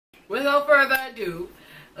without further ado,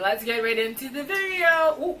 let's get right into the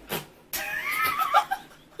video. Ooh.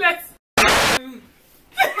 Let's.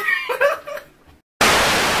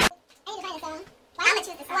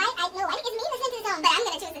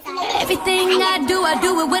 Everything I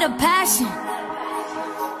do it with a passion.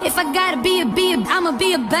 If I gotta be a I'ma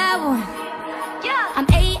be a bad one. Yeah, I'm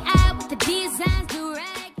AI with the designs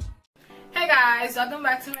direct. Hey guys, welcome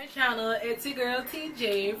back to my channel. It's your girl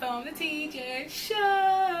TJ from the TJ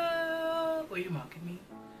Show. Were you mocking me?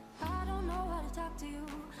 I don't know how to talk to you.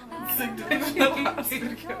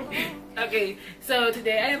 Okay, so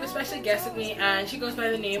today I have a special guest with me, and she goes by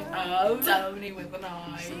the name of Toni with an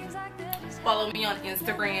I. Follow me on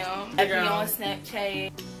Instagram. Add me on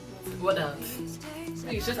Snapchat. What else?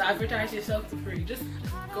 Please just advertise yourself for free. Just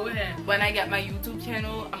go ahead. When I get my YouTube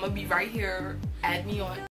channel, I'm gonna be right here. Add me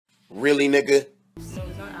on. Really, nigga? No,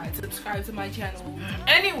 it's not. Subscribe to my channel.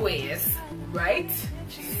 Anyways, right?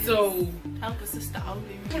 So help us to stop.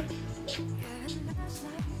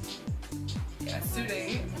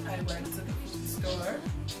 Yesterday, I went to the food store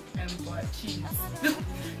and bought cheese.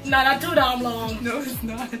 Nah, not too damn long. No, it's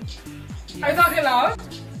not. Are you talking loud?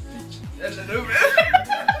 A little bit.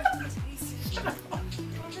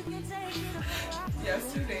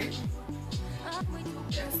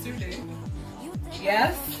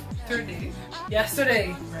 Yesterday.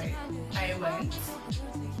 Yesterday. Right. I went.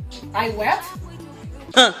 I went?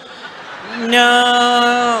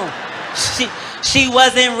 No, she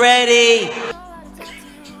wasn't ready.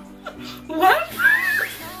 What?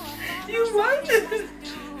 You what?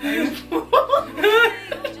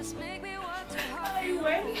 I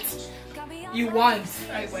went. You want?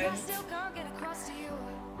 I went.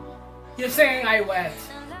 You're saying I went.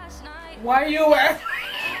 Why you went?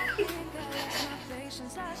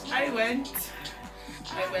 I went.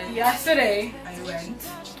 Yesterday. I went.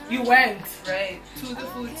 You went. Right. To the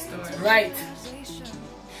food store. Right.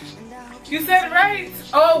 You said right.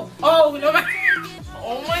 Oh, no matter.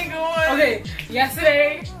 Oh my god. Okay,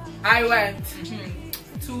 yesterday I went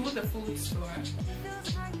to the food store.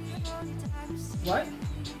 What?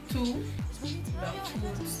 To the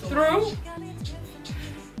food store. Through?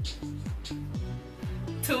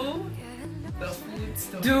 To the food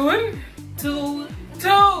store. Doing? To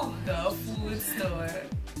To the food store.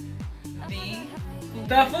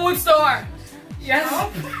 the food store.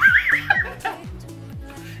 Yes.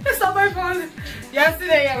 It's not my fault.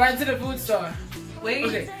 Yesterday I went to the food store. Wait.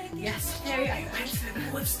 Okay. Yesterday I went to the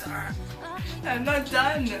food store. I'm not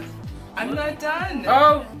done. I'm not done.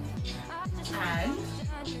 Oh. And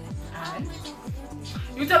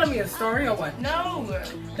You telling me a story or what? no.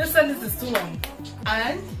 This sentence is too long.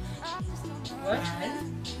 And What?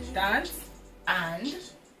 Dance? and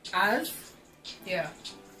As? yeah.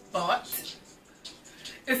 Bought.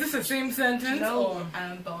 Is this the same sentence? No. Or?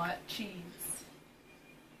 And bought cheese.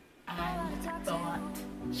 And bought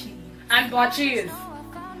cheese. And bought cheese.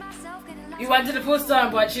 You went to the food store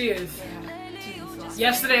and bought cheese. Yeah. Cheese.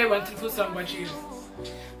 Yesterday I went to the food store and bought cheese.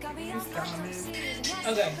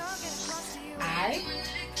 Okay. I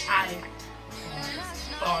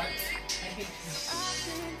bought.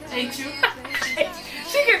 I hate you.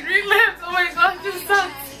 She can read lips. Oh my god, this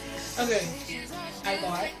sucks. Okay. I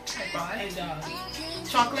bought I a dog. bought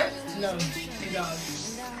chocolate. No, a dog.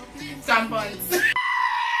 Tampons.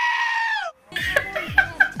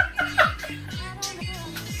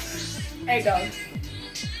 A dog.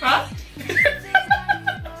 Huh?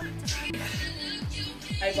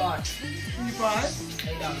 I bought You bought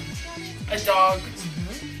a dog. a dog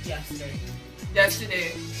Yesterday.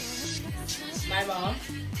 yesterday. My mom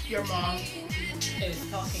Your mom is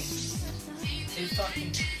talking.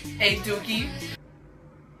 a dookie.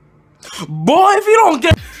 Boy, if you don't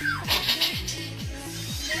get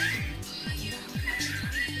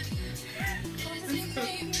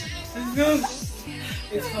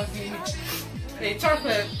Is talking. A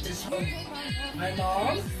chocolate. Is talking. My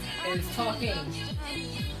mom is talking.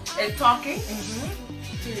 A talking.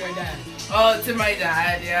 To your dad. Oh, to my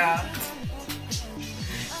dad. Yeah.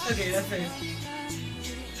 Okay, that's it.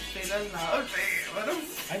 Say that loud. What the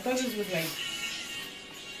I thought this was like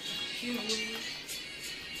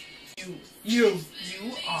you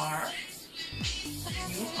are.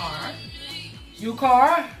 you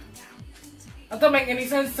car. That don't make any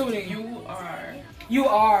sense to me. You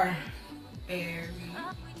are. Very.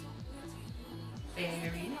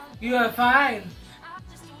 You are fine.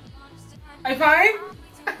 I fine?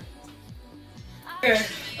 Okay.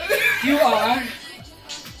 You are.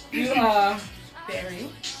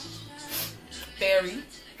 Very.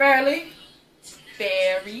 Fairly.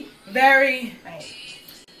 Very. Right.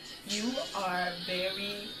 You are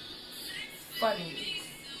very funny.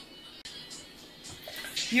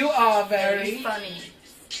 You are very funny.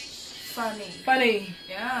 funny.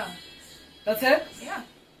 Yeah. That's it? Yeah.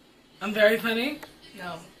 I'm very funny?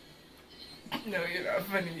 No. No, you're not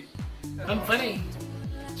funny. I'm funny.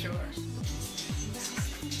 Sure.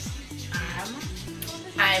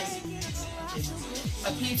 I'm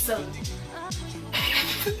a piece of.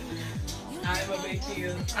 I'm a big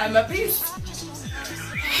deal. I'm a piece.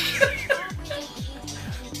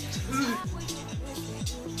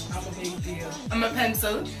 I'm a big deal. I'm a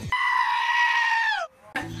pencil.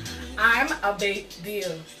 I'm a big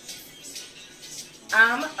deal.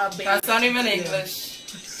 I'm a big That's not even deal. English.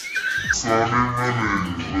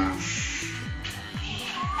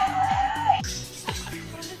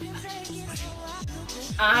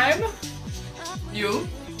 I'm You?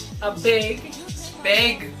 a big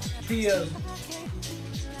Big. deal.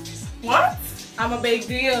 What? I'm a big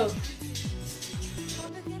deal.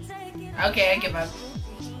 Okay, I give up.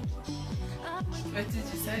 What did you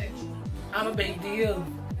say? I'm a big deal.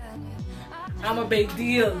 I'm a big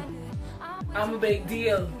deal. I'm a big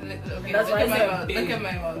deal. Okay, That's look why I at my said mouth. big. Look at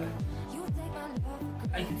my mouth.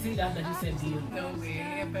 I can see that you said deal. No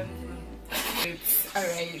way, a pencil.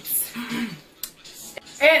 Alright.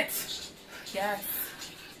 It. Yes.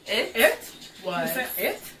 It You said was.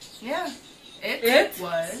 it? Yeah. It?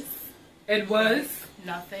 Was. It was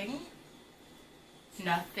Nothing.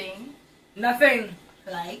 Nothing. nothing.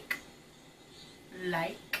 Like.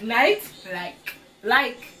 Night.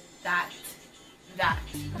 Like That.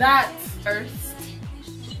 that. First.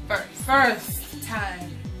 First.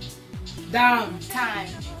 Time. Down.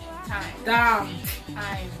 Down.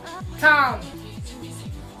 Time.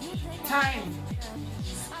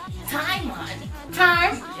 Time on.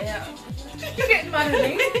 Time. Yeah. You getting mad at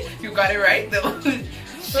me? You got it right though. What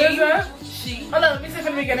is that? She. Hold on, let me see if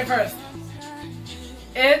I can get it first.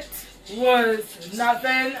 It was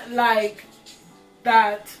nothing like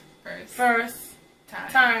that first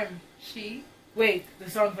time. She. Wait, the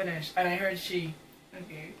song finished and I heard she.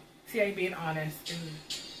 Okay. See, I'm being honest.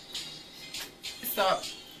 Stop.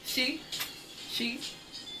 She.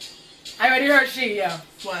 I already heard she, yeah.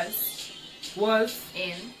 Was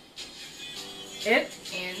In. it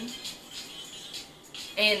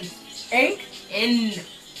In. ink In.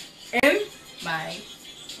 in My.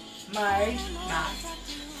 mouth.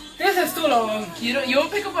 This is too long. You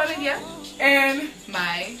don't pick up on it yet? In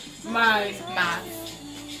My. my Math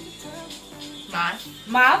class.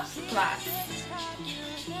 class.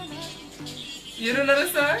 You don't know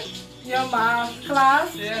the song? Your math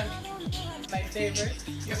class. Yeah. My favorite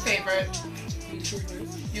Your favorite YouTuber.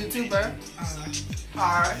 YouTuber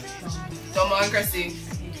are Democracy.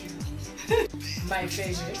 My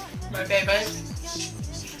favorite My favorite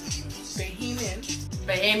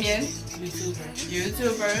Bahamian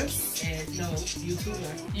YouTubers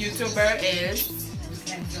YouTuber is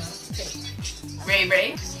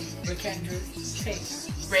Ray Tate.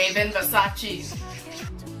 Raven Versace.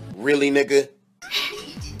 Really, nigga?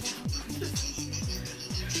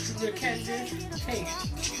 Kendra Tate.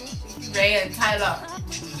 Ray and Tyler.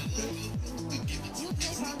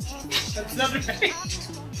 That's not right.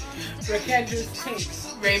 Kendra's Tate.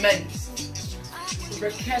 Raymond.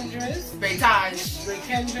 Kendra's. Raytaj.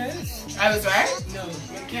 Kendra's. I was right? No.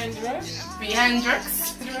 Kendra. Hendrix.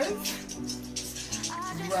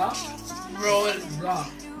 Rock. Roll.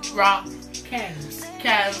 Rock. Ken.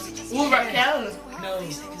 Ken. Ooh, Raquel. No.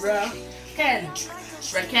 Ken.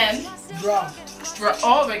 Raquel. Rock.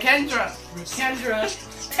 Oh, Rakendra. Kendra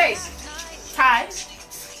Tate. Ty.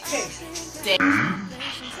 Tate. Dame.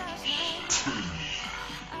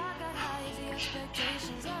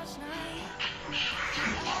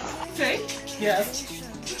 Tate. Yes.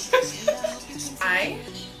 I.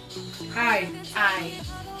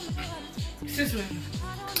 Excuse me.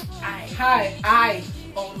 I. I.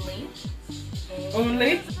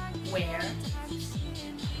 Only. Where.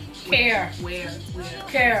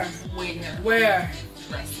 Care.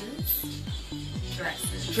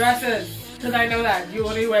 Dresses. Because I know that. You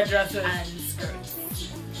only wear dresses. And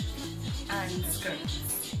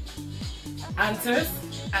skirts. Answers.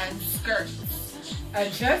 And skirts.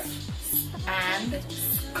 And chest. And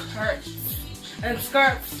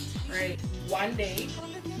skirts. Right. One day.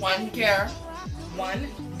 One care. One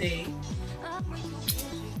day.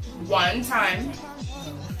 One time.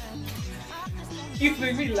 You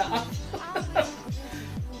make me laugh.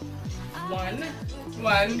 One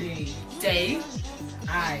day.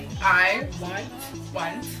 I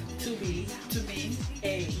Want to be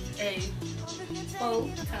a full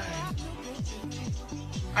time.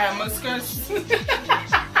 I am a skirt.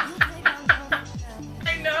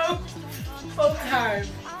 I know. Full time.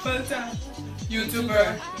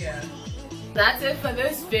 YouTuber. Yeah. That's it for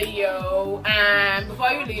this video. And before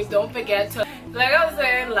you leave, don't forget to, like I was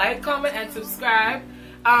saying, like, comment, and subscribe.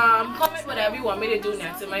 Comment whatever you want me to do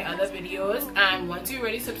next in my other videos. And once you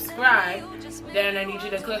already subscribe, then I need you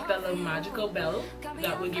to click that little magical bell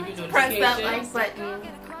that will give you notifications. Press that like button.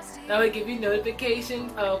 That will give you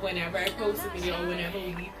notifications of whenever I post a video or whenever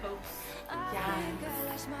we post.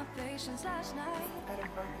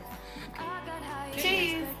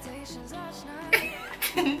 Cheese.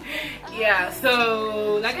 Yeah,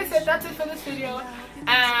 so like I said, that's it for this video.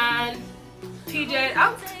 And TJ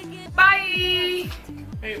out. Bye.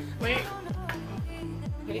 Wait.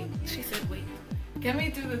 She said wait. Can we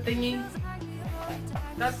do the thingy?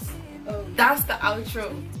 That's the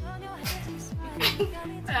outro.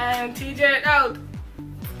 And TJ out.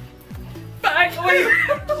 Bye. Wait.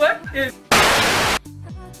 What is?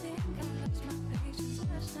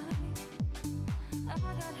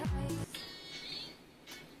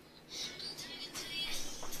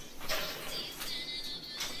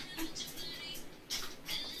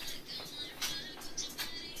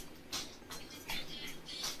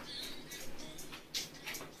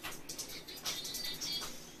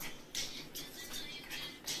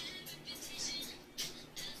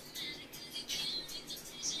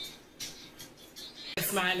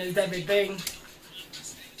 Smile is everything.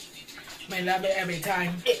 May love it every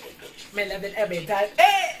time. May love it every time.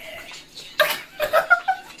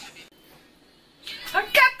 I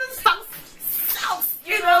got the sauce,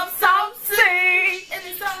 you know, saucy. And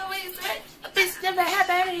it's always right. A bitch never had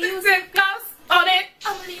better use it. Gloss on it.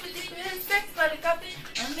 I'm gonna leave it different sex for the coffee.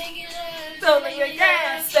 I'm making it So make your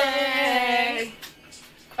gas stay.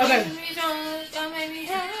 Okay. Don't make me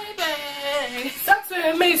happy. Sucks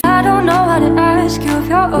with me. I don't know how to ask you if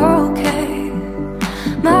you're okay.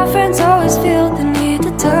 My friends always feel the need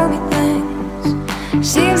to tell me things.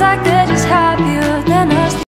 Seems like they're just happier than us.